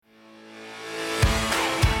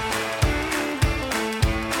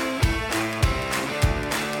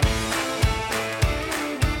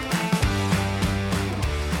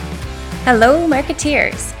Hello,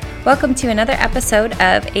 marketeers. Welcome to another episode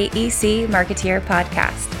of AEC Marketeer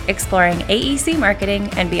Podcast, exploring AEC marketing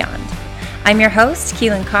and beyond. I'm your host,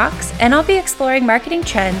 Keelan Cox, and I'll be exploring marketing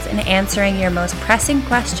trends and answering your most pressing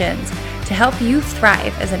questions to help you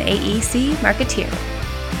thrive as an AEC marketeer.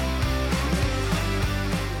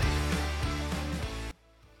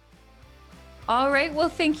 All right, well,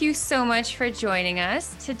 thank you so much for joining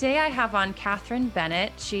us. Today I have on Catherine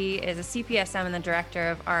Bennett. She is a CPSM and the Director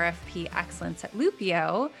of RFP Excellence at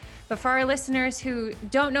Loopio. But for our listeners who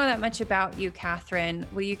don't know that much about you, Catherine,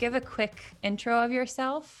 will you give a quick intro of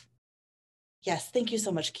yourself? Yes, thank you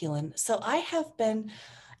so much, Keelan. So I have been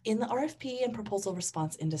in the RFP and proposal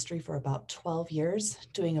response industry for about 12 years,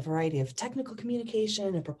 doing a variety of technical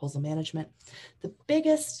communication and proposal management. The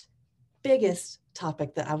biggest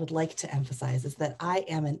topic that I would like to emphasize is that I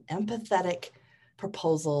am an empathetic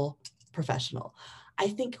proposal professional. I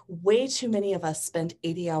think way too many of us spend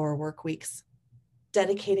 80-hour work weeks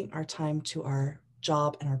dedicating our time to our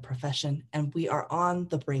job and our profession, and we are on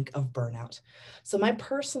the brink of burnout. So my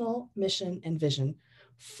personal mission and vision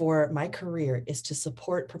for my career is to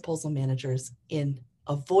support proposal managers in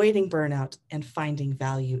avoiding burnout and finding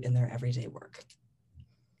value in their everyday work.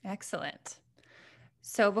 Excellent.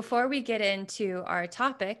 So before we get into our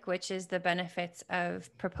topic, which is the benefits of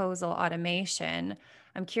proposal automation,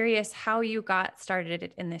 I'm curious how you got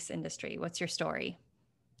started in this industry. What's your story?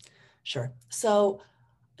 Sure. So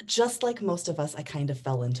just like most of us, I kind of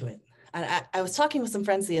fell into it. And I was talking with some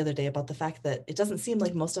friends the other day about the fact that it doesn't seem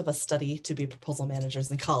like most of us study to be proposal managers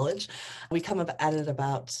in college. We come up at it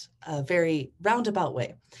about a very roundabout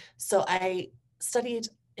way. So I studied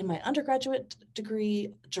in my undergraduate degree,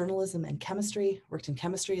 journalism and chemistry, worked in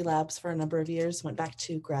chemistry labs for a number of years, went back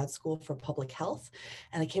to grad school for public health,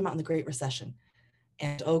 and I came out in the Great Recession.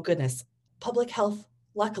 And oh goodness, public health,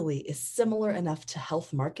 luckily, is similar enough to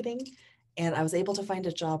health marketing. And I was able to find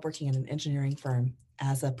a job working in an engineering firm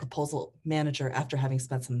as a proposal manager after having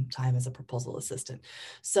spent some time as a proposal assistant.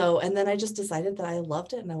 And then I just decided that I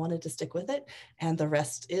loved it and I wanted to stick with it. And the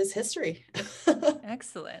rest is history.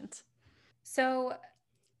 Excellent. So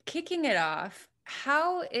kicking it off,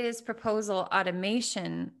 how is proposal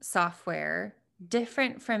automation software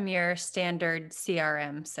different from your standard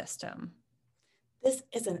CRM system? This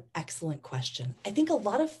is an excellent question. I think a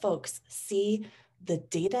lot of folks see the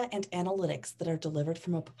data and analytics that are delivered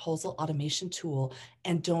from a proposal automation tool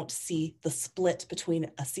and don't see the split between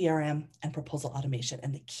a CRM and proposal automation.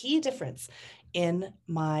 And the key difference in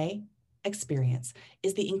my experience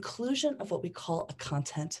is the inclusion of what we call a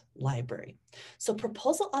content library. So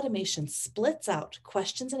proposal automation splits out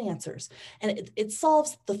questions and answers, and it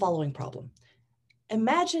solves the following problem.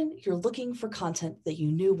 Imagine you're looking for content that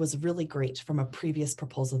you knew was really great from a previous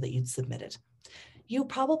proposal that you'd submitted. You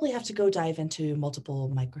probably have to go dive into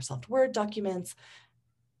multiple Microsoft Word documents,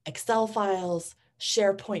 Excel files,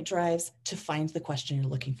 SharePoint drives to find the question you're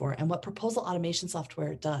looking for. And what proposal automation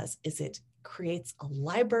software does is it creates a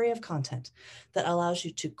library of content that allows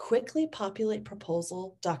you to quickly populate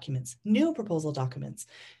proposal documents, new proposal documents,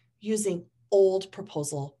 using old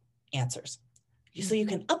proposal answers. So you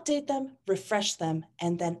can update them, refresh them,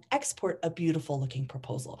 and then export a beautiful looking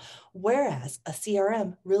proposal. Whereas a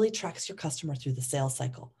CRM really tracks your customer through the sales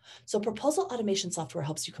cycle. So proposal automation software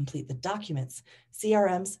helps you complete the documents.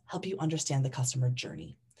 CRMs help you understand the customer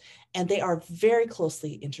journey. And they are very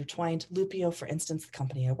closely intertwined. Loopio, for instance, the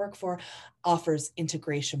company I work for, offers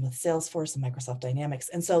integration with Salesforce and Microsoft Dynamics.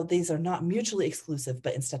 And so these are not mutually exclusive,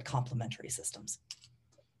 but instead complementary systems.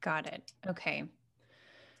 Got it. Okay.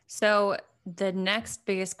 So the next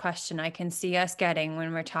biggest question I can see us getting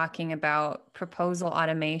when we're talking about proposal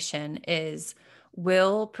automation is,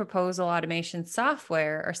 will proposal automation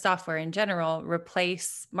software or software in general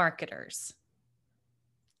replace marketers?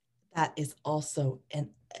 That is also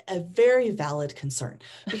a very valid concern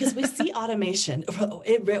because we see automation,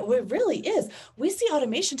 it really is. We see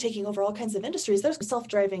automation taking over all kinds of industries. There's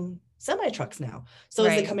self-driving semi-trucks now. So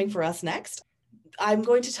Is it coming for us next? I'm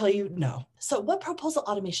going to tell you no. So what proposal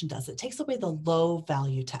automation does, it takes away the low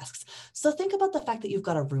value tasks. So think about the fact that you've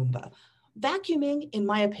got a Roomba. Vacuuming, in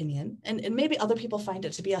my opinion, and maybe other people find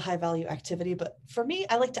it to be a high value activity, but for me,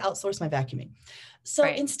 I like to outsource my vacuuming. So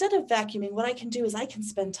instead of vacuuming, what I can do is I can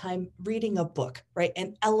spend time reading a book, right?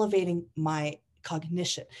 And elevating my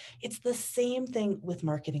cognition. It's the same thing with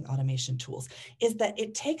marketing automation tools, is that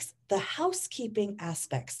it takes the housekeeping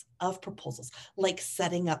aspects of proposals, like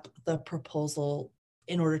setting up the proposal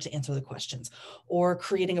in order to answer the questions, or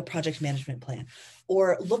creating a project management plan,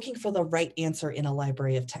 or looking for the right answer in a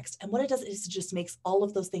library of text. And what it does is it just makes all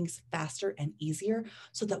of those things faster and easier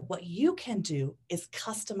so that what you can do is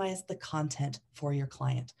customize the content for your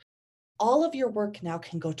client. all of your work now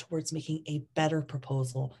can go towards making a better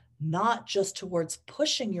proposal, not just towards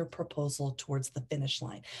pushing your proposal towards the finish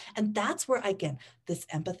line. And that's where, again, this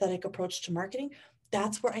empathetic approach to marketing,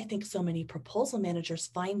 that's where I think so many proposal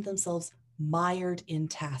managers find themselves mired in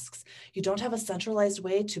tasks. You don't have a centralized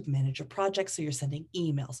way to manage your project, so you're sending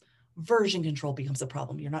emails. Version control becomes a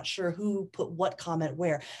problem. You're not sure who put what comment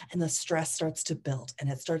where, and the stress starts to build, and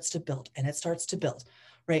it starts to build, and it starts to build,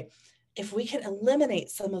 right? If we can eliminate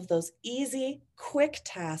some of those easy, quick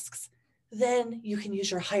tasks, then you can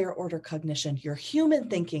use your higher order cognition, your human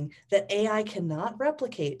thinking that AI cannot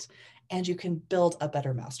replicate, and you can build a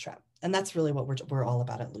better mousetrap. And that's really what we're all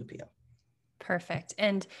about at Loopio. Perfect.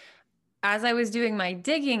 And as I was doing my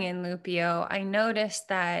digging in Loopio, I noticed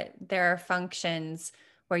that there are functions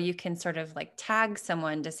where you can sort of like tag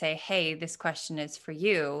someone to say, hey, this question is for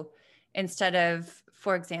you, instead of,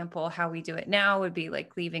 for example, how we do it now would be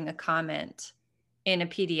like leaving a comment in a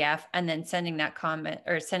PDF and then sending that comment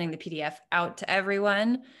or sending the PDF out to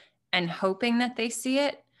everyone and hoping that they see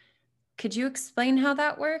it. Could you explain how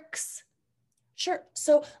that works? Sure.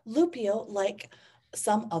 So Loopio, like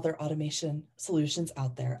some other automation solutions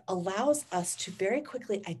out there, allows us to very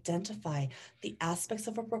quickly identify the aspects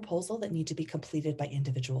of a proposal that need to be completed by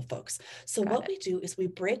individual folks. So what we do is we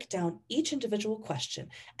break down each individual question,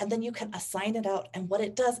 and then you can assign it out. And what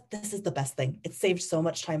it does, this is the best thing. It saved so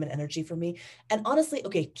much time and energy for me. And honestly,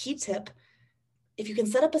 okay, key tip, if you can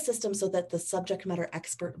set up a system so that the subject matter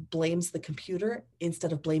expert blames the computer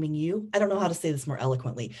instead of blaming you, I don't know how to say this more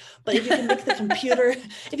eloquently, but if you can make the computer,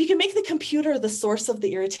 if you can make the computer the source of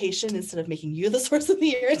the irritation instead of making you the source of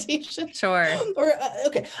the irritation. Sure. Or,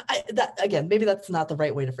 okay, that again, maybe that's not the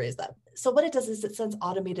right way to phrase that. So what it does is it sends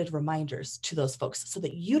automated reminders to those folks so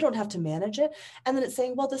that you don't have to manage it. And then it's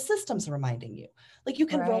saying, well, the system's reminding you. Like you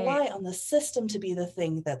can rely on the system to be the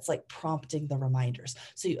thing that's like prompting the reminders.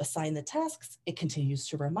 So you assign the tasks, it continues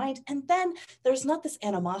to remind. And then there's not this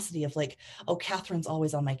animosity of like, oh, Catherine's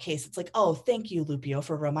always on my case. It's like, oh, thank you, Loopio,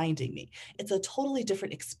 for reminding me. It's a totally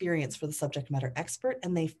different experience for the subject matter expert,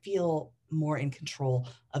 and they feel more in control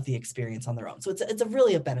of the experience on their own. So it's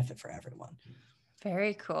really a benefit for everyone.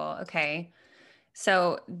 Very cool. Okay.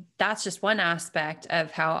 So that's just one aspect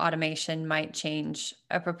of how automation might change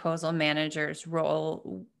a proposal manager's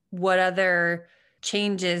role. What other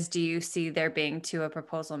changes do you see there being to a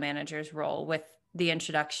proposal manager's role with the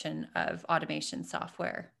introduction of automation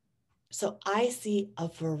software? So I see a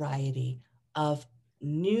variety of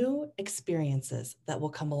new experiences that will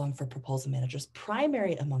come along for proposal managers.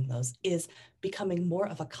 Primary among those is becoming more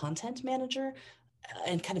of a content manager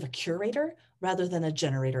and kind of a curator rather than a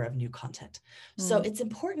generator of new content. So it's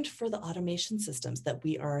important for the automation systems that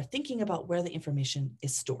we are thinking about where the information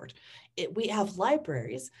is stored. We have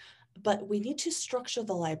libraries, but we need to structure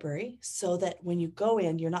the library so that when you go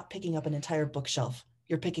in, you're not picking up an entire bookshelf,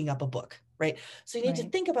 you're picking up a book, right? So you need to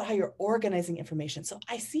think about how you're organizing information. So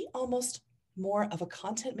I see almost more of a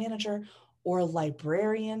content manager or a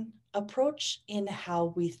librarian approach in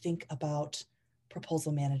how we think about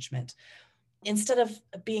proposal management. Instead of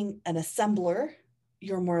being an assembler,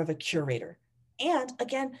 you're more of a curator. And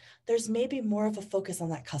again, there's maybe more of a focus on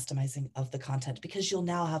that customizing of the content because you'll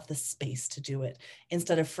now have the space to do it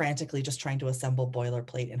instead of frantically just trying to assemble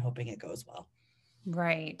boilerplate and hoping it goes well.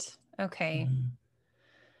 Right. Okay.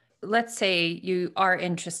 Let's say you are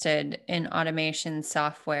interested in automation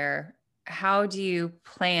software. How do you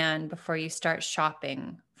plan before you start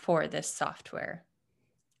shopping for this software?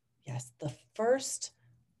 Yes, the first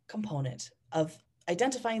component of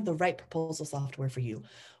identifying the right proposal software for you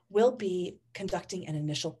will be conducting an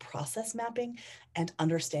initial process mapping and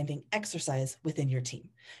understanding exercise within your team.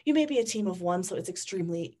 You may be a team of one, so it's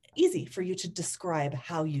extremely easy for you to describe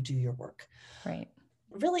how you do your work. Right.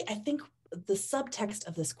 Really, I think the subtext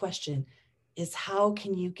of this question is how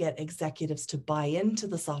can you get executives to buy into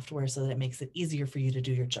the software so that it makes it easier for you to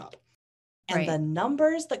do your job? And the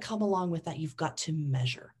numbers that come along with that, you've got to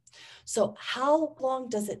measure. So how long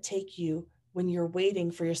does it take you when you're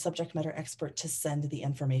waiting for your subject matter expert to send the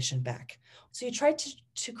information back? So you try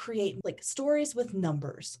to create like stories with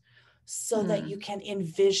numbers so that you can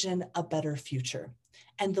envision a better future.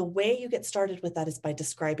 And the way you get started with that is by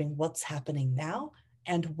describing what's happening now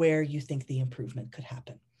and where you think the improvement could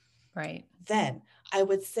happen. Right. Then I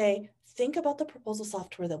would say think about the proposal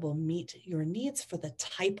software that will meet your needs for the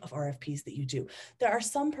type of RFPs that you do. There are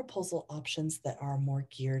some proposal options that are more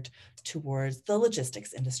geared towards the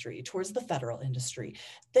logistics industry, towards the federal industry.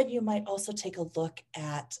 Then you might also take a look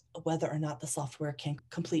at whether or not the software can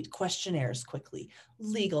complete questionnaires quickly,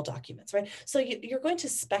 legal documents, right? So you're going to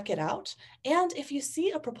spec it out. And if you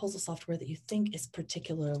see a proposal software that you think is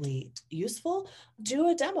particularly useful, do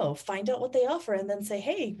a demo, find out what they offer, and then say,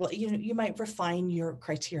 hey, well, you might refine your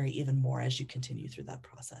criteria even more as you continue through that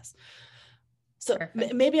process. So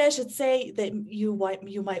maybe I should say that you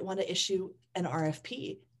might want to issue an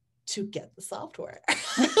RFP to get the software.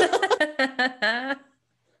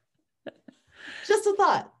 Just a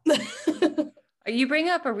thought. You bring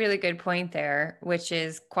up a really good point there, which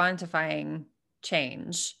is quantifying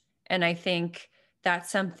change. And I think that's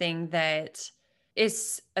something that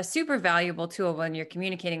is a super valuable tool when you're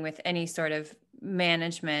communicating with any sort of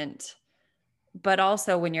management, but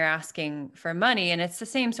also when you're asking for money. And it's the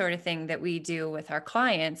same sort of thing that we do with our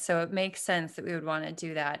clients. So it makes sense that we would want to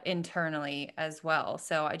do that internally as well.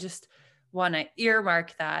 So I just want to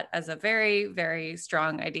earmark that as a very, very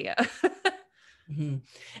strong idea. Mm-hmm.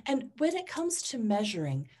 And when it comes to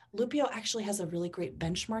measuring, Loopio actually has a really great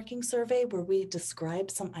benchmarking survey where we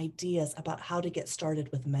describe some ideas about how to get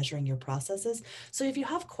started with measuring your processes. So if you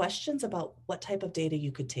have questions about what type of data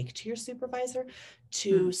you could take to your supervisor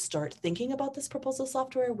to start thinking about this proposal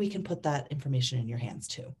software, we can put that information in your hands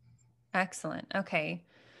too. Excellent. Okay.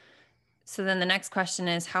 So then the next question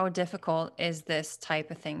is, how difficult is this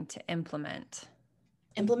type of thing to implement?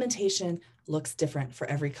 Implementation looks different for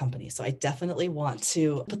every company. So I definitely want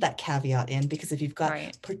to put that caveat in, because if you've got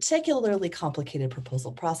particularly complicated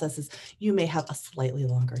proposal processes, you may have a slightly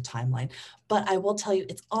longer timeline. But I will tell you,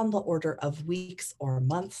 it's on the order of weeks or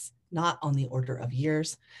months, not on the order of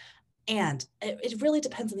years. And it really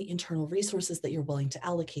depends on the internal resources that you're willing to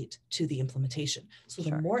allocate to the implementation. So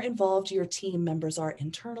the more involved your team members are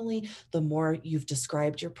internally, the more you've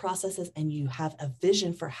described your processes and you have a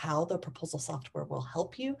vision for how the proposal software will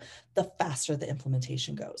help you, the faster the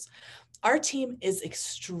implementation goes. Our team is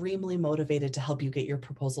extremely motivated to help you get your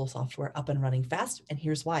proposal software up and running fast. And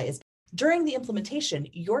here's why: is during the implementation,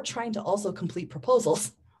 you're trying to also complete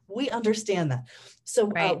proposals. We understand that. So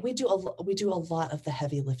we do a lot of the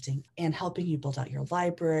heavy lifting and helping you build out your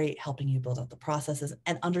library, helping you build out the processes,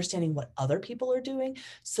 and understanding what other people are doing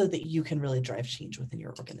so that you can really drive change within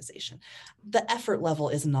your organization. The effort level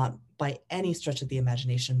is not by any stretch of the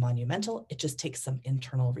imagination monumental. It just takes some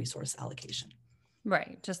internal resource allocation.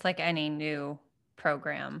 Right. Just like any new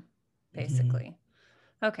program, basically.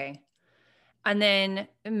 Mm-hmm. Okay. And then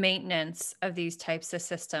maintenance of these types of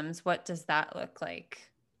systems, what does that look like?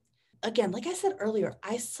 Again, like I said earlier,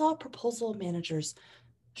 I saw proposal managers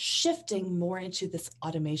shifting more into this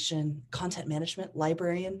automation, content management,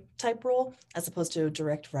 librarian type role, as opposed to a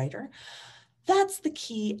direct writer. That's the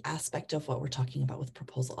key aspect of what we're talking about with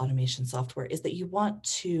proposal automation software, is that you want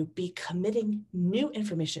to be committing new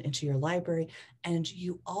information into your library, and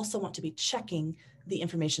you also want to be checking the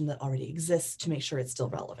information that already exists to make sure it's still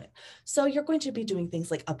relevant. So you're going to be doing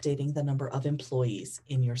things like updating the number of employees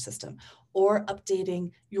in your system or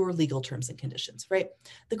updating your legal terms and conditions, right?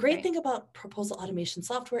 The great thing about proposal automation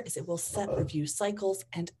software is it will set review cycles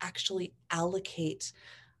and actually allocate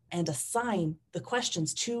and assign the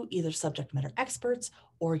questions to either subject matter experts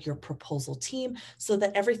or your proposal team, so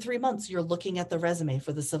that every 3 months you're looking at the resume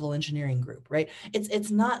for the civil engineering group, right?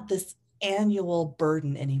 It's not this annual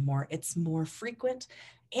burden anymore. It's more frequent.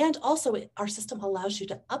 And also our system allows you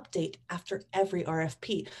to update after every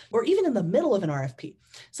RFP or even in the middle of an RFP.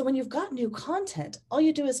 So when you've got new content, all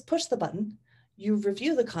you do is push the button, you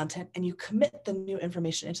review the content, and you commit the new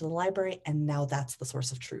information into the library, and now that's the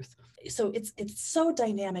source of truth. So it's so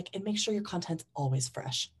dynamic, and make sure your content's always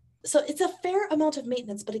fresh. So it's a fair amount of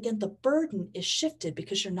maintenance, but again, the burden is shifted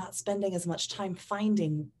because you're not spending as much time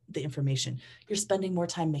finding the information. You're spending more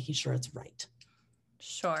time making sure it's right.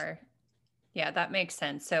 Sure. Yeah, that makes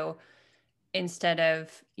sense. So instead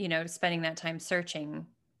of, spending that time searching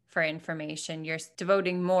for information, you're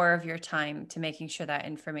devoting more of your time to making sure that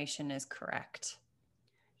information is correct.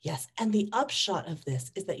 Yes. And the upshot of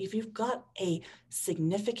this is that if you've got a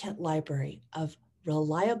significant library of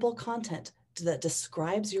reliable content that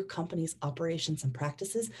describes your company's operations and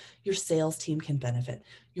practices, your sales team can benefit,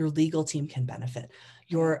 your legal team can benefit,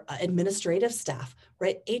 your administrative staff,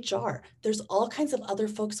 right? HR, there's all kinds of other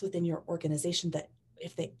folks within your organization that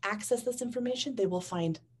if they access this information, they will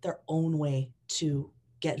find their own way to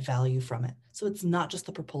get value from it. So it's not just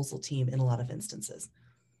the proposal team in a lot of instances.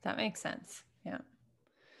 That makes sense. Yeah.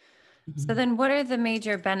 Mm-hmm. So then what are the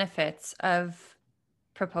major benefits of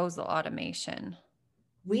proposal automation?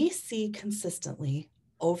 We see consistently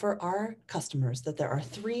over our customers that there are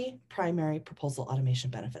three primary proposal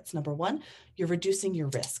automation benefits. Number one, you're reducing your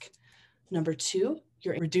risk. Number two,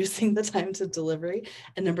 you're reducing the time to delivery.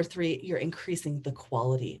 And number three, you're increasing the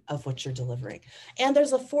quality of what you're delivering. And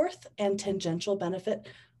there's a fourth and tangential benefit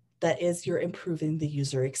that is you're improving the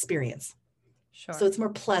user experience. Sure. So it's more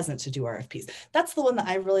pleasant to do RFPs. That's the one that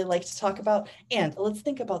I really like to talk about. And let's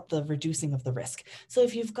think about the reducing of the risk. So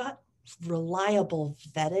if you've got reliable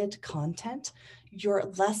vetted content, you're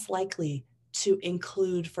less likely to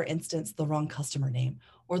include, for instance, the wrong customer name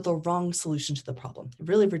or the wrong solution to the problem. It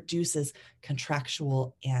really reduces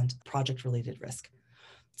contractual and project related risk.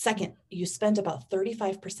 Second, you spend about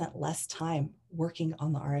 35% less time working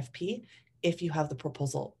on the RFP if you have the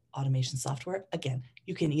proposal automation software. Again,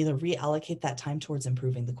 you can either reallocate that time towards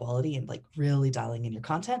improving the quality and like really dialing in your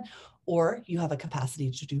content, or you have a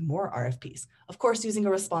capacity to do more RFPs. Of course, using a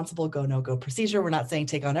responsible go, no go procedure. We're not saying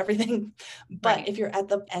take on everything, but Right. if you're at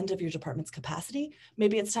the end of your department's capacity,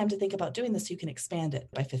 maybe it's time to think about doing this so you can expand it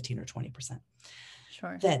by 15 or 20%.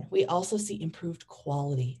 Sure. Then we also see improved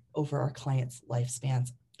quality over our clients'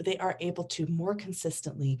 lifespans. They are able to more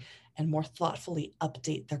consistently and more thoughtfully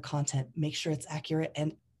update their content, make sure it's accurate.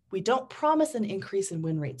 And we don't promise an increase in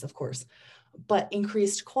win rates, of course, but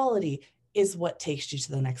increased quality is what takes you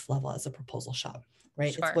to the next level as a proposal shop,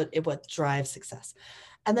 right? Sure. It's what drives success.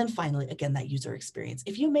 And then finally, again, that user experience.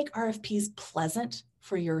 If you make RFPs pleasant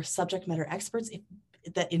for your subject matter experts,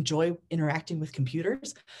 that enjoy interacting with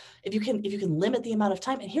computers, if you can limit the amount of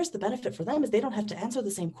time, and here's the benefit for them is they don't have to answer the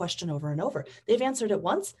same question over and over. They've answered it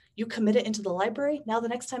once, you commit it into the library. Now the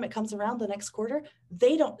next time it comes around the next quarter,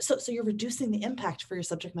 they don't. So you're reducing the impact for your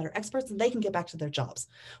subject matter experts and they can get back to their jobs,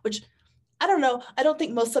 which I don't know. I don't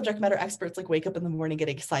think most subject matter experts like wake up in the morning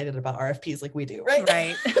getting excited about RFPs like we do, right?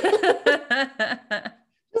 Right.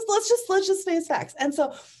 let's just face facts. And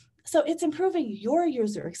so it's improving your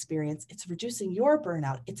user experience. It's reducing your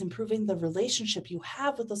burnout. It's improving the relationship you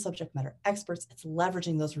have with the subject matter experts. It's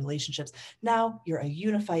leveraging those relationships. Now you're a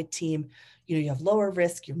unified team. You have lower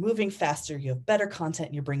risk, you're moving faster, you have better content,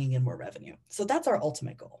 and you're bringing in more revenue. So that's our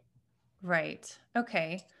ultimate goal. Right.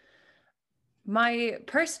 Okay. My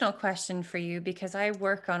personal question for you, because I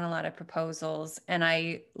work on a lot of proposals and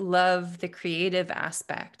I love the creative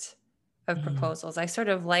aspect of proposals. I sort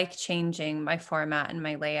of like changing my format and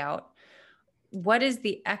my layout. What is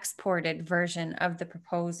the exported version of the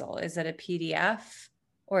proposal? Is it a PDF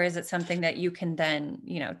or is it something that you can then,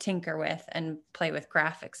 tinker with and play with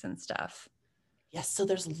graphics and stuff? Yes, so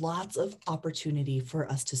there's lots of opportunity for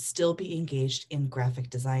us to still be engaged in graphic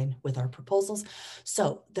design with our proposals.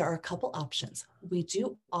 So there are a couple options. We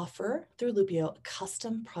do offer through Loopio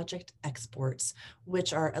custom project exports,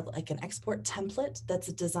 which are like an export template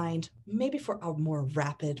that's designed maybe for a more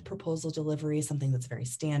rapid proposal delivery, something that's very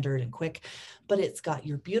standard and quick, but it's got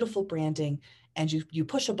your beautiful branding and you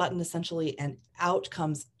push a button essentially and out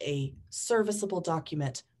comes a serviceable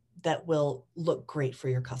document that will look great for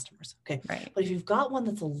your customers. Okay. Right. But if you've got one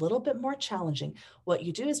that's a little bit more challenging, what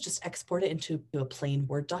you do is just export it into a plain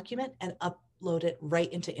Word document and upload it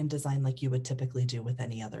right into InDesign like you would typically do with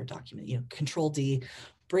any other document. Control D,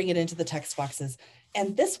 bring it into the text boxes.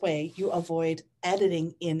 And this way you avoid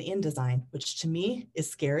editing in InDesign, which to me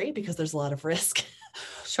is scary because there's a lot of risk.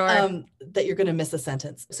 Sure. That you're going to miss a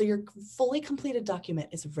sentence. So your fully completed document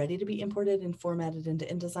is ready to be imported and formatted into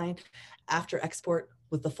InDesign after export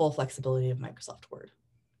with the full flexibility of Microsoft Word.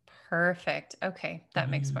 Perfect. Okay. That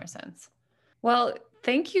makes more sense. Well,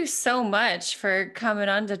 thank you so much for coming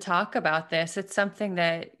on to talk about this. It's something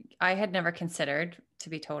that I had never considered, to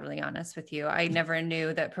be totally honest with you. I never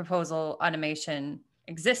knew that proposal automation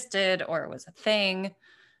existed or was a thing.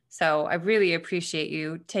 So I really appreciate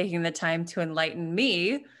you taking the time to enlighten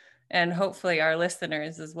me and hopefully our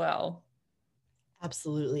listeners as well.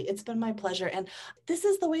 Absolutely. It's been my pleasure. And this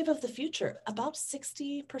is the wave of the future. About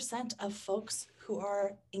 60% of folks who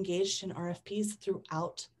are engaged in RFPs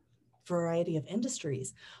throughout a variety of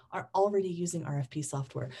industries are already using RFP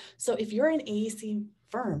software. So if you're an AEC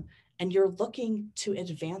firm and you're looking to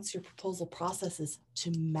advance your proposal processes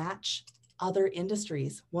to match other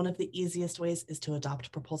industries, one of the easiest ways is to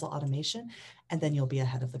adopt proposal automation, and then you'll be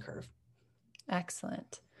ahead of the curve.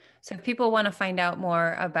 Excellent. So if people want to find out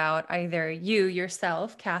more about either you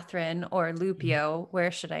yourself, Catherine, or Loopio,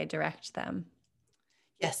 where should I direct them?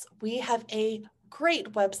 Yes, we have a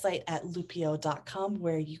great website at loopio.com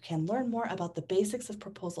where you can learn more about the basics of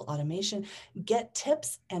proposal automation, get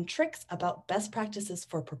tips and tricks about best practices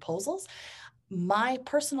for proposals. My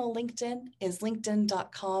personal LinkedIn is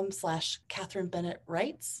linkedin.com/Catherine Bennett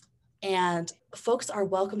Writes. And folks are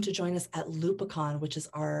welcome to join us at Loopicon, which is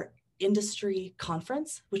our industry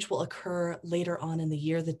conference, which will occur later on in the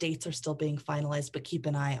year. The dates are still being finalized, but keep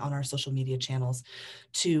an eye on our social media channels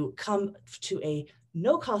to come to a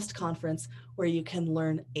no-cost conference where you can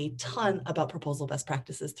learn a ton about proposal best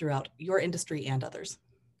practices throughout your industry and others.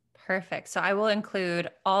 Perfect. So I will include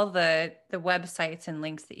all the websites and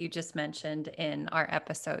links that you just mentioned in our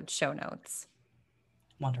episode show notes.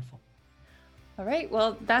 Wonderful. All right.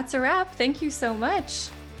 Well, that's a wrap. Thank you so much.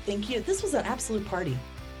 Thank you. This was an absolute party.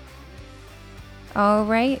 All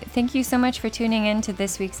right. Thank you so much for tuning in to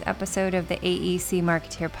this week's episode of the AEC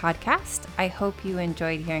Marketeer podcast. I hope you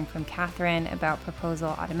enjoyed hearing from Catherine about proposal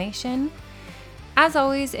automation. As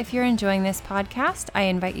always, if you're enjoying this podcast, I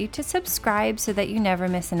invite you to subscribe so that you never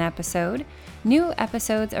miss an episode. New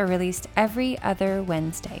episodes are released every other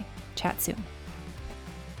Wednesday. Chat soon.